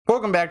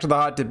Welcome back to the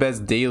Hot Tip Bets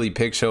Daily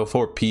Pick Show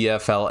for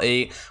PFL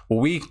 8.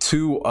 Week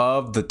 2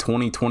 of the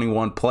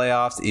 2021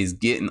 playoffs is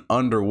getting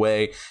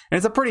underway, and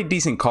it's a pretty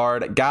decent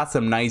card. Got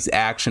some nice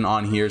action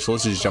on here, so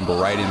let's just jump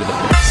right into the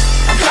picks.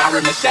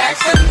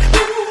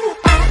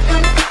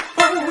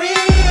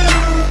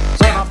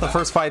 Starting off the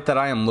first fight that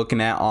I am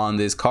looking at on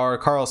this card,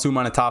 Carl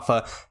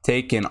Sumanatafa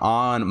taking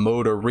on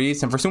Motor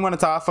Reese. And for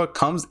Sumanatafa,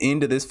 comes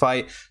into this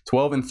fight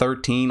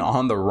 12-13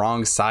 on the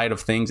wrong side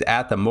of things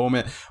at the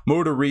moment.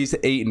 Motor Reese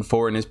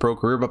 8-4 in his pro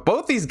career, but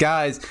both these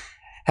guys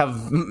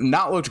have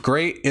not looked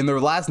great in their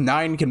last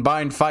 9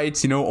 combined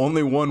fights.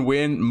 Only one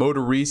win.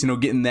 Motor Reese,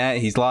 getting that.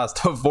 He's lost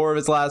 4 of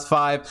his last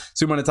 5.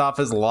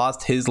 Sumanatafa's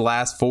lost his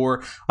last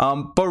 4.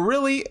 But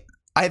really,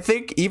 I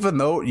think even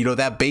though,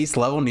 that base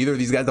level, neither of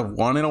these guys have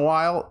won in a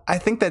while, I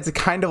think that's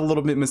kind of a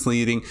little bit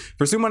misleading.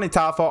 For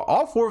Sumanatafa,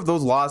 all 4 of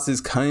those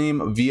losses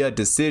came via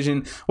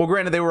decision. Well,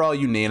 granted, they were all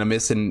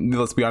unanimous, and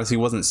let's be honest, he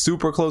wasn't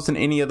super close in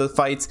any of the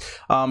fights.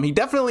 He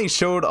definitely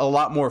showed a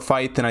lot more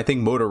fight than I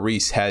think Motor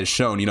Reese has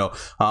shown.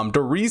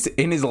 Reese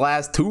in his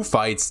last 2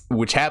 fights,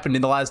 which happened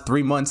in the last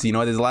 3 months,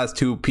 at his last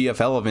 2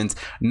 PFL events,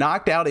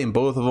 knocked out in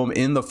both of them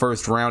in the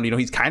first round.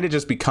 He's kind of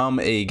just become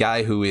a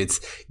guy who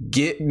it's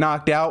get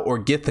knocked out or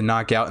get the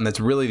knockout, and that's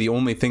really the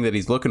only thing that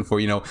he's looking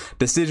for.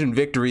 Decision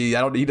victory,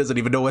 he doesn't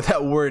even know what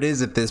that word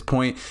is at this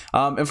point.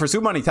 And for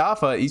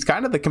Sumanatafa, he's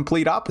kind of the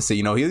complete opposite.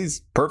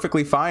 He's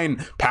perfectly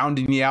fine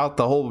pounding you out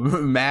the whole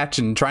match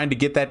and trying to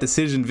get that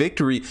decision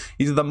victory.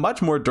 He's the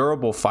much more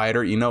durable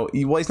fighter. He's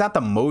not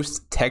the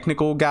most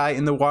technical guy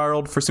in the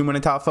world for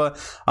Sumanatafa.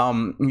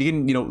 He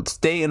can,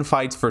 stay in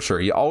fights for sure.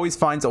 He always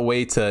finds a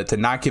way to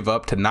not give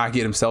up, to not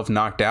get himself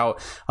knocked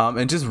out,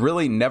 and just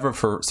really never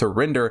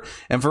surrender.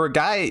 And for a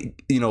guy,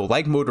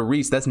 like Motor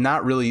Reese, that's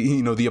not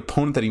really, the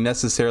opponent that he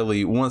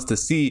necessarily wants to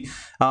see.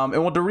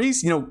 And when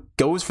Reese,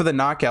 goes for the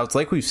knockouts,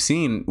 like we've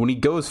seen, when he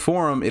goes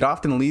for them, it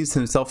often leaves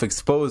himself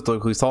exposed,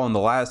 like we saw in the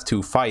last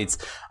 2 fights.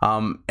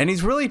 And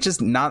he's really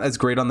just not as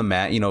great on the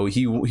mat.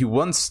 He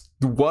once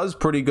was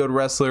pretty good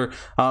wrestler.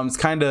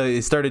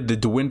 It started to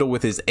dwindle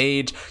with his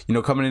age.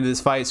 Coming into this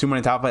fight,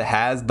 Sumanatafa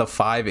has the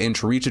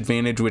 5-inch reach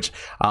advantage, which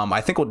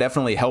I think will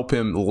definitely help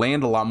him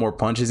land a lot more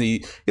punches.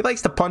 He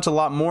likes to punch a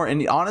lot more,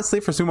 and honestly,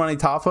 for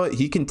Sumanatafa,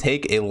 he can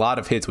take a lot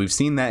of hits. We've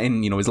seen that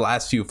in his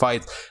last few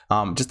fights.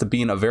 Just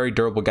being a very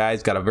durable guy,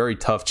 he's got a very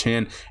tough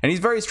chin, and he's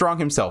very strong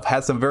himself.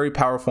 Has some very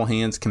powerful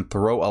hands, can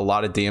throw a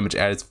lot of damage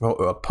at his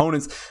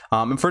opponents.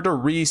 And for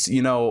Reese,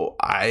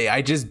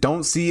 I just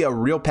don't see a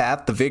real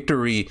path to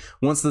victory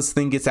once this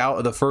thing gets out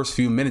of the first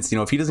few minutes.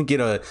 If he doesn't get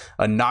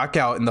a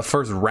knockout in the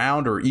first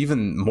round, or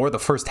even more the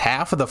first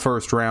half of the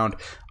first round,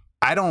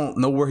 I don't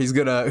know where he's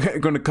gonna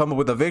come up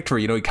with a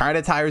victory. He kind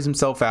of tires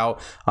himself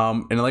out,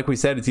 and like we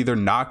said, it's either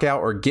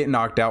knockout or get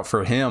knocked out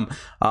for him.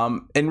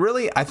 And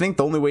really, I think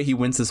the only way he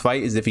wins this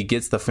fight is if he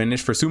gets the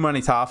finish. For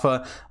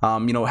Sumanatafa,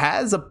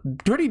 has a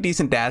pretty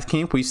decent dash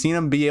camp. We've seen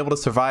him be able to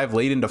survive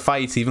late into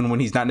fights, even when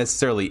he's not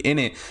necessarily in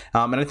it.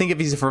 And I think if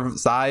he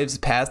survives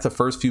past the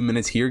first few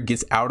minutes here,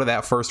 gets out of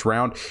that first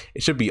round,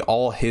 it should be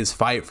all his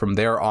fight from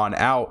there on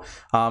out.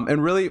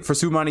 And really, for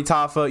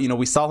Sumanatafa,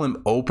 we saw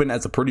him open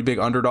as a pretty big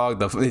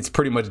underdog. It's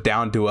pretty much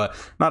down to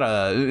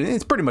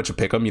it's pretty much a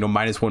pick 'em,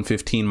 minus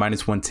 115,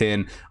 minus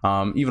 110,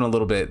 even a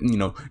little bit,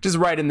 just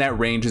right in that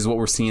range is what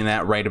we're seeing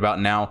at right about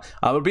now.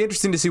 It'll be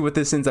interesting to see what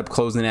this ends up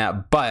closing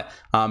at, but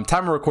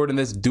time of recording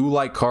this, do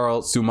like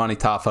Carl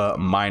Sumanatafa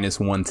minus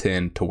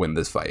 110 to win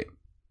this fight.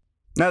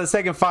 Now, the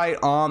second fight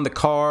on the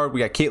card,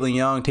 we got Caitlin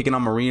Young taking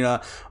on Marina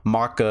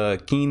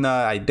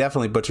Markakina. I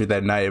definitely butchered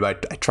that night. I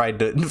tried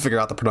to figure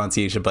out the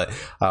pronunciation, but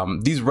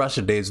these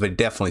Russian names I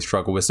definitely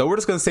struggle with. So we're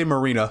just going to say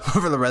Marina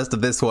for the rest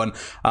of this one.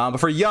 But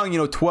for Young,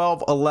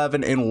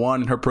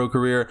 12-11-1 in her pro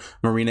career.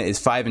 Marina is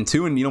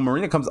 5-2. And,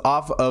 Marina comes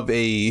off of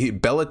a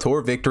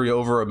Bellator victory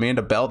over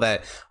Amanda Bell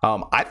that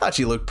I thought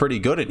she looked pretty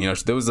good in.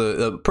 There was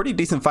a pretty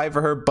decent fight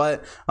for her,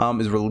 but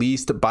is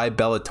released by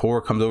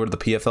Bellator, comes over to the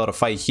PFL to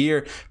fight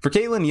here. For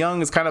Caitlin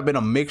Young, it's kind of been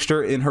a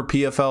mixture in her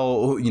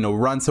PFL,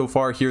 run so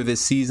far here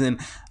this season.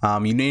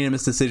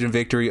 Unanimous decision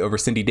victory over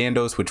Cindy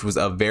Dandos, which was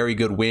a very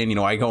good win.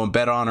 I go and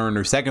bet on her in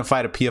her second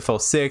fight at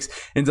PFL 6,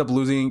 ends up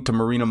losing to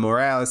Marina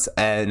Morales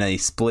in a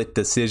split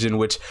decision,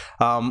 which,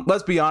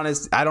 let's be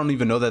honest, I don't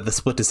even know that the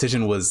split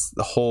decision was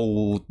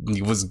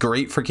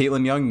great for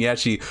Caitlin Young. Yeah,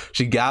 she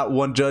got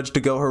one judge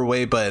to go her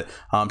way, but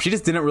she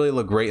just didn't really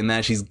look great in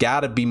that. She's got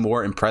to be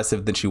more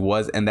impressive than she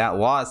was in that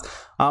loss.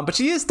 But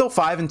she is still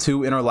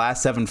 5-2 in her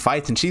last 7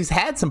 fights, and she's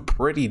had some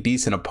pretty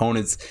decent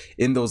opponents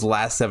in those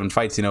last 7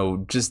 fights.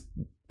 Just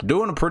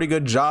doing a pretty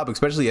good job,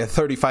 especially at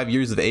 35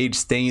 years of age,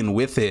 staying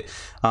with it.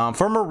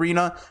 For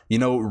Marina,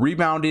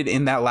 rebounded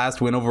in that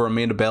last win over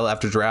Amanda Bell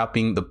after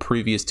dropping the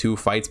previous 2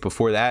 fights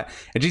before that.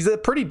 And she's a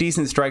pretty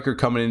decent striker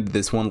coming into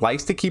this one.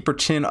 Likes to keep her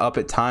chin up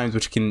at times,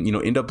 which can,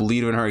 end up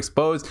leaving her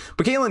exposed.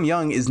 But Caitlin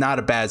Young is not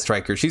a bad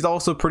striker. She's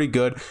also pretty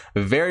good.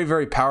 Very,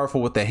 very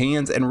powerful with the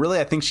hands. And really,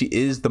 I think she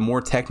is the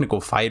more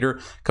technical fighter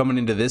coming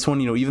into this one.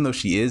 Even though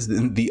she is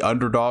the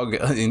underdog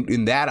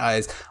in that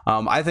eyes,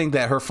 I think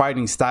that her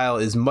fighting style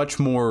is much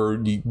more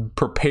more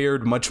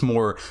prepared, much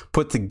more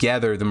put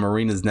together than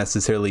Marina's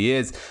necessarily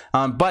is.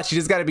 But she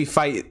just got to be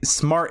fight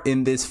smart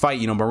in this fight.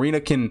 You know, Marina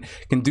can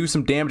do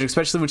some damage,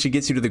 especially when she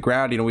gets you to the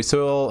ground. You know,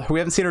 we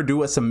haven't seen her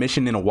do a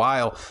submission in a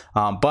while,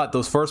 but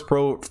those first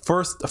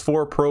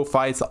 4 pro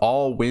fights,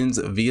 all wins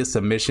via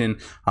submission,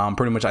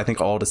 pretty much I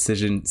think all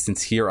decisions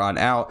since here on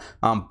out.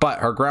 But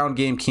her ground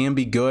game can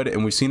be good,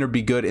 and we've seen her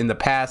be good in the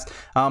past.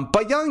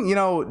 But Young, you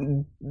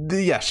know,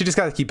 yeah, she just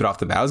got to keep it off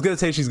the mat. I was gonna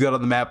say she's good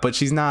on the mat, but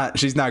she's not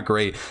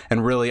great.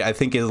 And really, I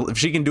think if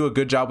she can do a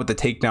good job with the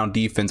takedown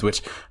defense,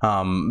 which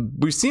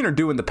we've seen her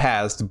do in the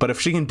past, but if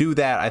she can do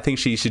that, I think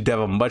she should have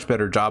a much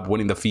better job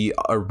winning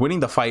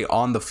the fight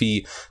on the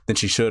feet than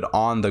she should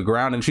on the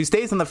ground. And if she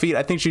stays on the feet,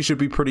 I think she should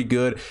be pretty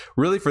good.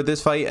 Really, for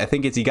this fight, I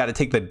think you got to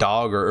take the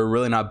dog or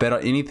really not bet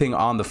on anything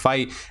on the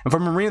fight. And for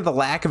Marina, the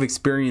lack of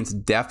experience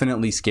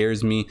definitely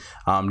scares me.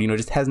 You know,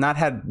 just has not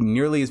had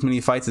nearly as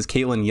many fights as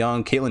Caitlin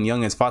Young. Caitlin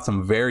Young has fought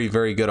some very,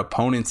 very good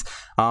opponents.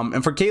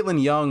 And for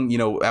Caitlin Young, you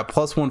know, at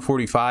plus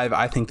 145,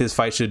 I think this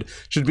fight should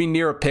be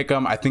near a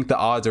pick'em. I think the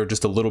odds are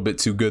just a little bit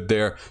too good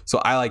there. So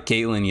I like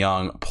Caitlin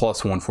Young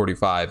plus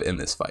 145 in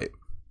this fight.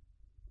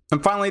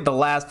 And finally, the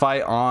last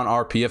fight on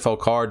our PFL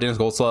card, Denis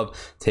Goltslov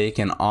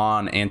taking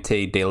on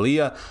Ante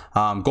Delija.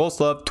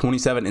 Goltslov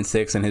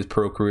 27-6 in his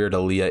pro career.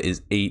 Delija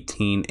is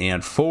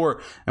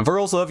 18-4. And for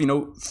Goltslov, you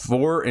know,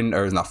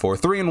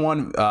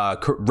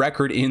 3-1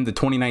 record in the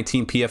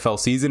 2019 PFL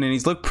season, and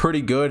he's looked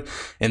pretty good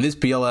in this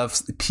PFL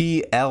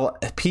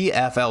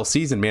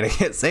season. Man, I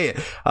can't say it.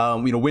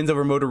 You know, wins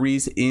over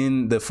Motoriz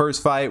in the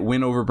first fight,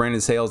 win over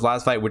Brandon Sales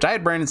last fight, which I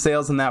had Brandon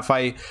Sales in that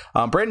fight.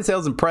 Brandon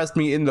Sales impressed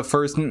me in the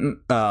first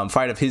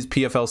fight of his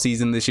PFL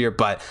season this year,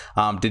 but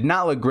did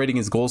not look great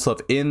against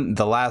Goltslov in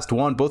the last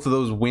one. Both of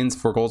those wins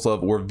for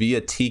Goltslov were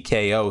via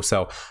TKO,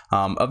 so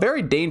a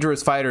very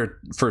dangerous fighter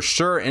for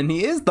sure, and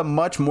he is the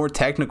much more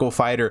technical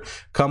fighter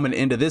coming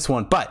into this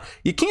one, but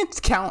you can't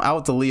count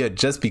out Delija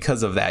just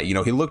because of that. You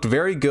know, he looked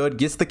very good,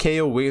 gets the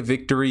KO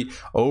victory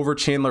over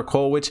Chandler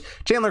Cole, which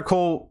Chandler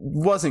Cole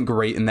wasn't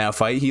great in that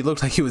fight. He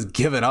looked like he was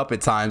giving up at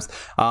times,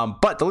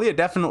 but Delija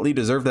definitely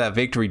deserved that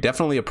victory.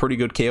 Definitely a pretty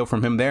good KO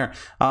from him there,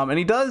 and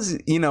he does,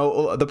 you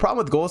know, the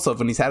problem with Goltslov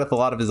when he's had with a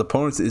lot of his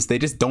opponents is they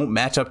just don't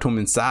match up to him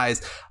in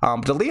size.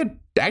 Delija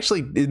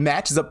actually it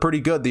matches up pretty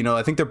good. You know,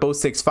 I think they're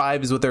both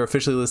 6'5" is what their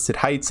officially listed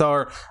heights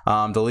are.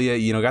 Delija,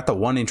 you know, got the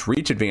 1-inch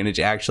reach advantage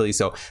actually,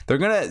 so they're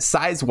gonna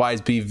size wise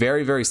be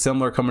very, very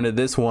similar coming to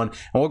this one.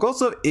 And while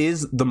Goltslov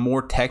is the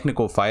more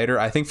technical fighter,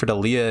 I think for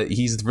Delija,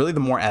 he's really the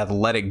more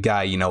athletic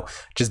guy. You know,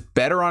 just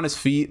better on his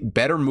feet,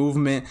 better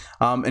movement,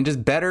 and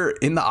just better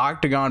in the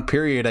octagon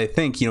period. I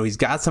think, you know, he's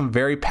got some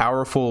very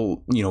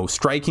powerful, you know,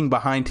 striking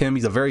behind him.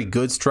 He's a very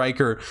good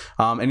striker,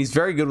 and he's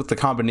very good with the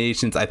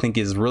combinations. I think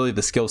is really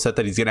the skill set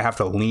that he's gonna have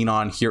to lean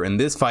on here in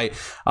this fight,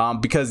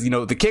 because, you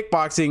know, the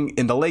kickboxing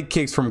and the leg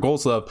kicks from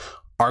Goltslov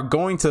are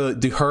going to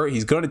hurt.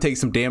 He's going to take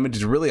some damage.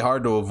 It's really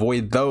hard to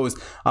avoid those.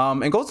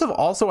 And Goltslov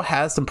also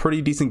has some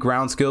pretty decent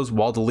ground skills,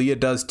 while Delija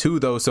does too,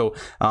 though. So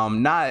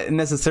not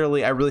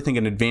necessarily, I really think,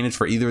 an advantage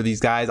for either of these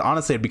guys.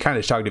 Honestly, I'd be kind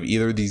of shocked if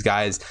either of these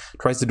guys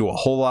tries to do a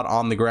whole lot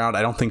on the ground.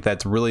 I don't think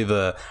that's really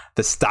the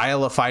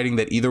style of fighting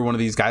that either one of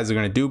these guys are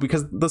going to do,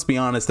 because let's be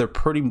honest, they're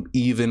pretty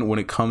even when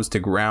it comes to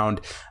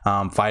ground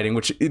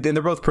fighting, and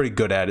they're both pretty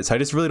good at it. So I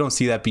just really don't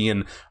see that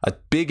being a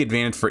big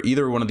advantage for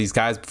either one of these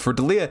guys. For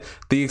Delija,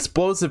 the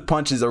explosive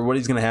punches are what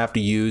he's going to have to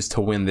use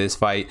to win this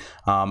fight.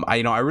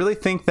 I really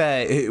think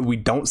that we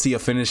don't see a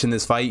finish in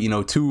this fight. You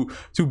know, two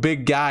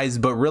big guys,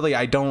 but really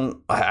I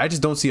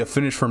just don't see a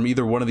finish from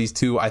either one of these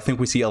two. I think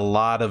we see a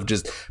lot of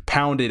just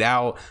pounded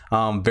out,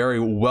 very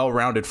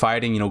well-rounded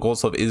fighting. You know,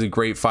 Goltslov is a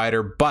great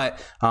fighter, but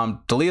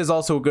Delija is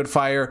also a good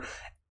fighter.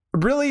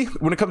 Really,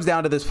 when it comes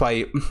down to this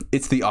fight,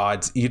 it's the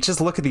odds. You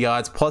just look at the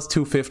odds, plus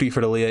 250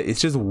 for Delija.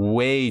 It's just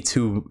way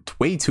too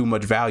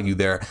much value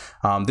there.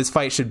 This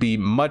fight should be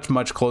much,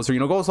 much closer. You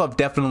know, Goltslov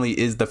definitely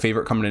is the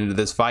favorite coming into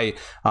this fight,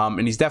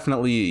 and he's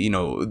definitely, you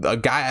know, a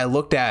guy I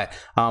looked at,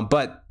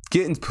 but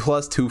getting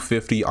plus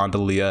 250 on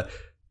Delija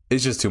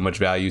is just too much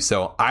value.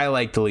 So I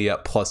like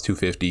Delija plus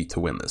 250 to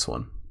win this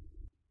one.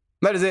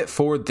 That is it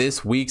for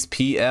this week's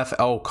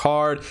PFL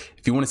card.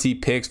 If you want to see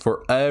picks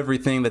for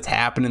everything that's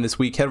happening this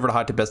week, head over to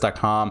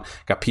hottipbets.com.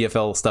 Got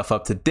PFL stuff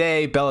up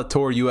today,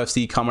 Bellator,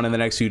 UFC coming in the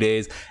next few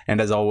days,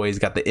 and as always,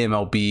 got the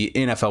MLB,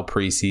 NFL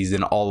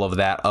preseason, all of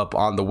that up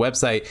on the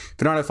website. If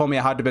you're not to follow me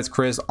at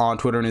hottipbetschris on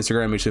Twitter and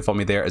Instagram, make sure to follow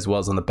me there, as well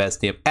as on the Best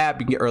Stamp app.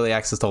 You can get early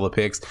access to all the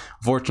picks.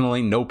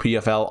 Unfortunately, no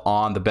PFL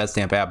on the Best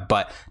Stamp app,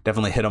 but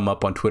definitely hit them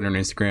up on Twitter and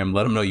Instagram.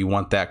 Let them know you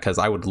want that, because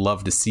I would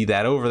love to see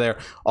that over there.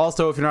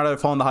 Also, if you're not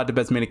following the Hot Tip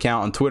Bets main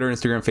account on Twitter,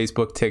 Instagram,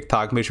 Facebook,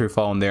 TikTok, make sure you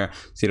follow them there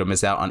so you don't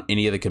miss out on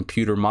any of the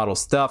computer model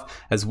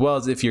stuff. As well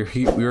as if you're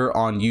here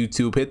on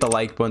YouTube, hit the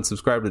like button,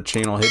 subscribe to the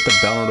channel, hit the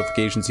bell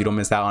notification so you don't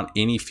miss out on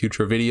any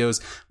future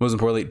videos. Most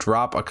importantly,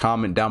 drop a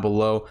comment down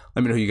below.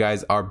 Let me know who you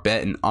guys are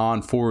betting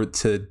on for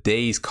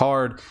today's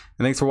card.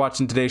 And thanks for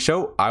watching today's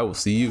show. I will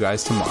see you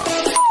guys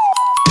tomorrow.